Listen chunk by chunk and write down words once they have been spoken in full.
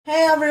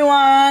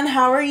everyone,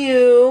 how are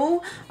you?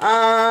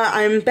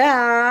 I'm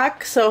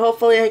back, so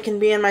hopefully I can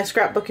be in my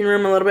scrapbooking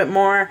room a little bit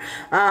more,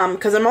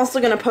 because I'm also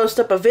going to post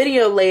up a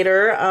video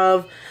later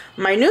of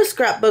my new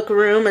scrapbook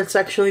room. It's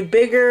actually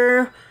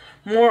bigger,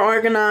 more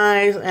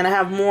organized, and I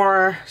have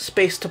more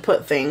space to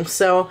put things.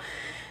 So,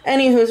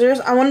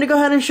 anywhoosers, I wanted to go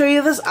ahead and show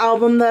you this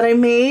album that I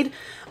made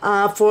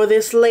for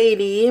this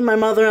lady. My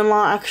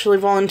mother-in-law actually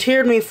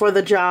volunteered me for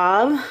the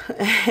job,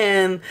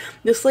 and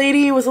this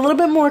lady was a little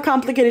bit more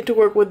complicated to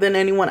work with than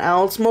anyone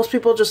else. Most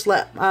people just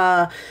let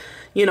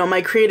you know,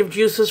 my creative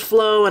juices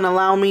flow and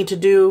allow me to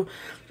do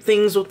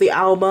things with the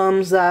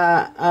albums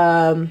that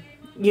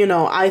you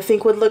know, I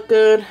think would look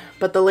good.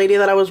 But the lady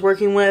that I was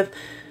working with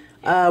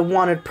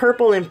wanted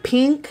purple and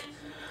pink,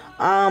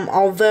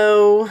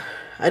 although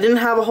I didn't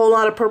have a whole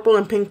lot of purple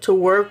and pink to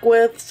work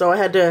with, so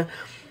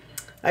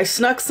I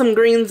snuck some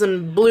greens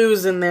and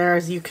blues in there,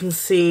 as you can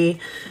see,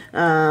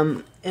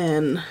 and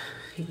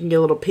you can get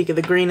a little peek of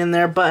the green in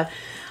there. But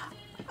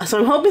so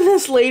I'm hoping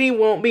this lady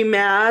won't be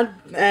mad.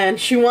 And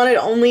she wanted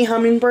only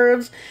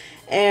hummingbirds,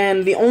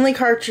 and the only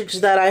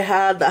cartridge that I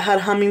had that had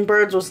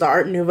hummingbirds was the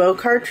Art Nouveau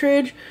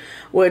cartridge,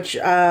 which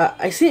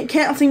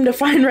can't seem to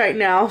find right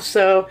now.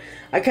 So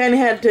I kind of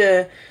had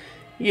to,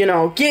 you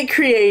know, get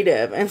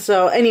creative. And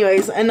so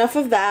anyways, enough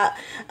of that.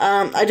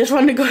 I just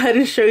wanted to go ahead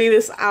and show you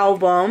this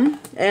album,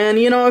 and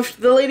you know, if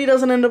the lady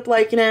doesn't end up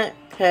liking it,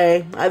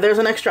 hey, there's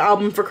an extra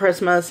album for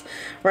Christmas,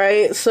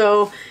 right?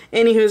 So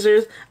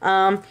anywhoosers,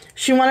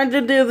 she wanted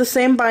to do the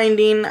same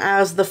binding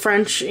as the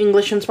French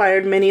English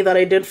inspired mini that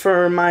I did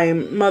for my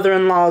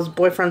mother-in-law's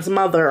boyfriend's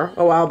mother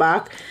a while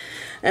back.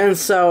 And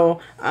so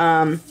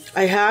I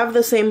have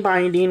the same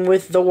binding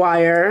with the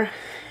wire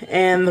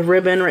and the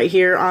ribbon right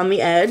here on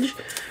the edge.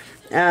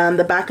 And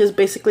the back is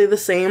basically the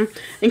same.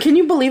 And can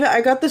you believe it? I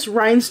got this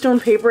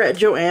rhinestone paper at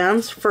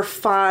Joann's for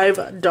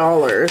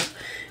 $5.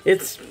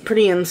 It's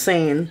pretty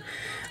insane.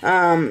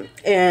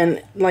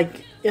 And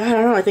like, I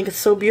don't know, I think it's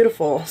so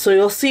beautiful. So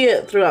you'll see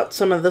it throughout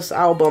some of this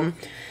album.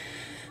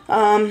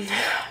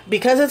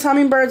 Because it's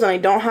hummingbirds and I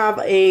don't have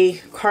a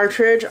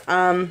cartridge,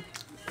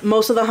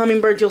 most of the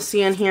hummingbirds you'll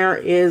see in here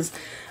is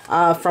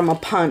from a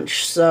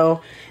punch. So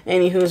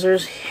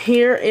anywhoosers,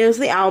 here is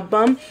the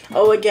album.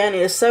 Oh, again,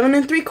 it is 7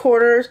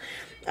 3/4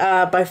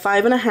 by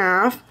 5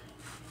 1/2.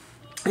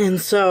 And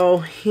so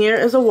here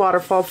is a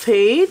waterfall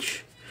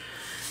page,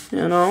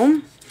 you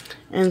know,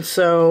 and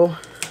so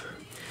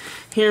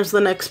here's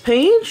the next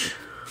page.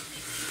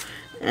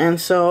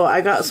 And so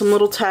I got some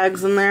little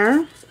tags in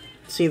there.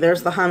 See,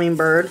 there's the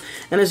hummingbird,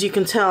 and as you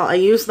can tell, I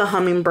used the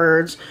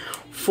hummingbirds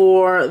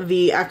for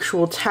the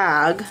actual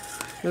tag,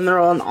 and they're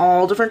all in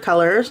all different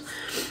colors.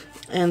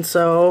 And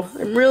so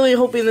I'm really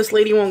hoping this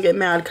lady won't get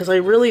mad, because I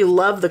really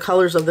love the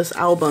colors of this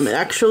album. It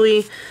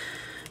actually,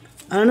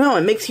 I don't know,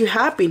 it makes you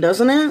happy,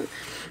 doesn't it?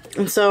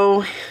 And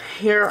so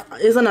here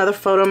is another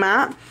photo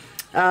mat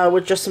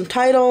with just some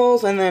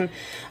titles, and then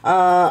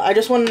I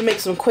just wanted to make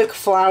some quick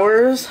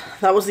flowers.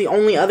 That was the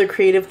only other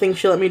creative thing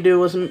she let me do,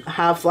 was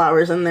have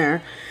flowers in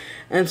there.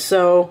 And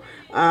so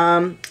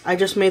I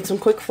just made some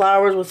quick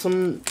flowers with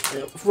some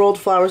rolled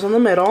flowers in the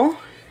middle.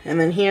 And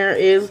then here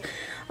is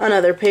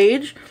another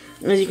page.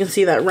 As you can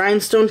see, that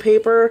rhinestone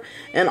paper,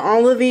 and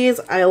all of these,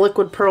 I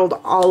liquid pearled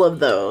all of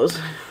those.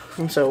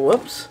 And so,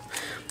 whoops,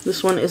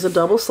 this one is a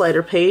double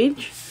slider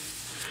page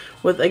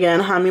with, again,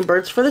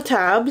 hummingbirds for the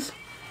tabs.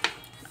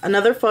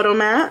 Another photo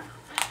mat.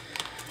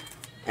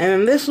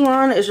 And this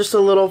one is just a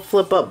little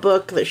flip-up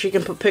book that she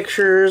can put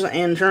pictures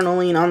and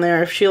journaling on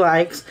there if she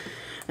likes.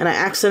 And I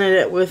accented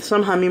it with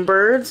some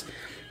hummingbirds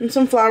and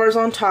some flowers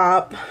on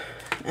top.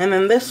 And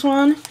then this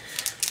one,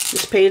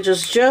 this page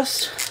is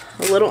just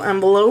a little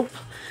envelope.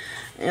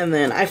 And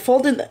then I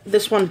folded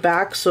this one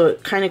back so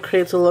it kind of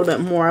creates a little bit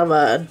more of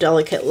a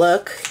delicate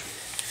look.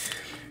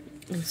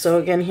 And so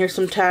again, here's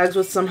some tags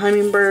with some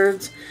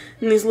hummingbirds.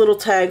 And these little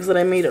tags that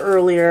I made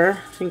earlier.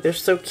 I think they're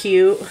so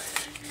cute.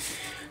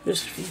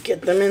 Just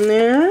get them in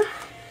there.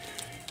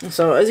 And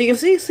so as you can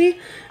see, it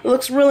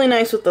looks really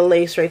nice with the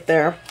lace right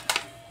there.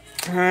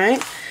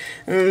 Alright.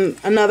 And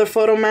another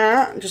photo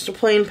mat, just a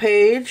plain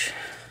page.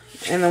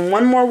 And then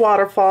one more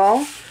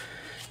waterfall.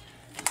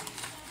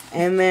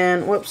 And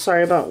then, whoops,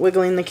 sorry about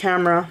wiggling the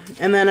camera.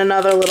 And then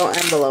another little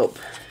envelope.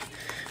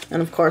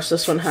 And of course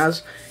this one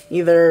has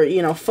either,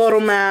 you know, photo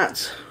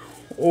mats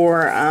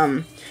or,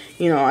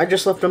 you know, I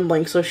just left them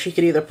blank so she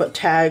could either put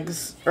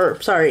tags, or,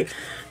 sorry,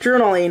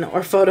 journaling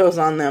or photos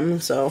on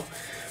them. So,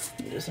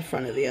 here's the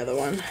front of the other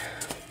one.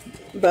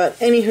 But,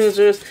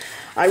 anywhoosers,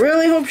 I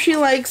really hope she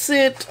likes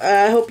it.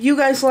 I hope you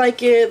guys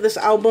like it. This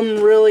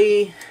album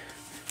really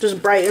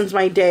just brightens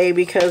my day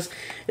because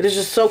it is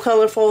just so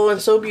colorful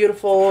and so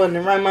beautiful, and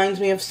it reminds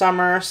me of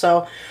summer.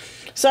 So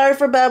sorry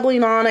for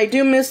babbling on. I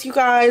do miss you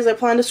guys. I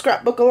plan to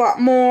scrapbook a lot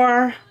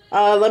more.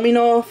 Let me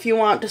know if you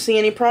want to see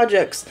any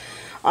projects.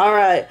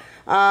 Alright,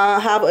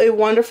 have a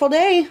wonderful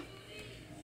day.